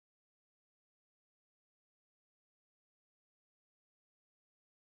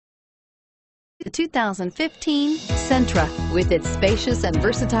The 2015 Sentra. With its spacious and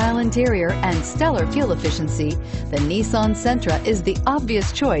versatile interior and stellar fuel efficiency, the Nissan Sentra is the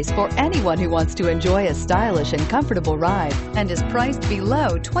obvious choice for anyone who wants to enjoy a stylish and comfortable ride and is priced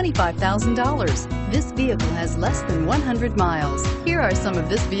below $25,000. This vehicle has less than 100 miles. Here are some of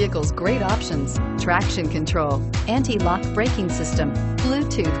this vehicle's great options: traction control, anti-lock braking system,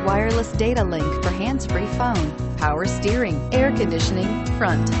 Bluetooth wireless data link for hands-free phone, power steering, air conditioning,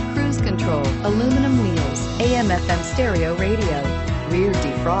 front, cruise control, aluminum wheels, AM/FM stereo radio, rear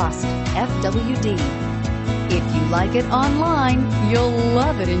defrost, FWD. If you like it online, you'll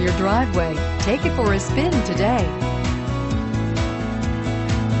love it in your driveway. Take it for a spin today.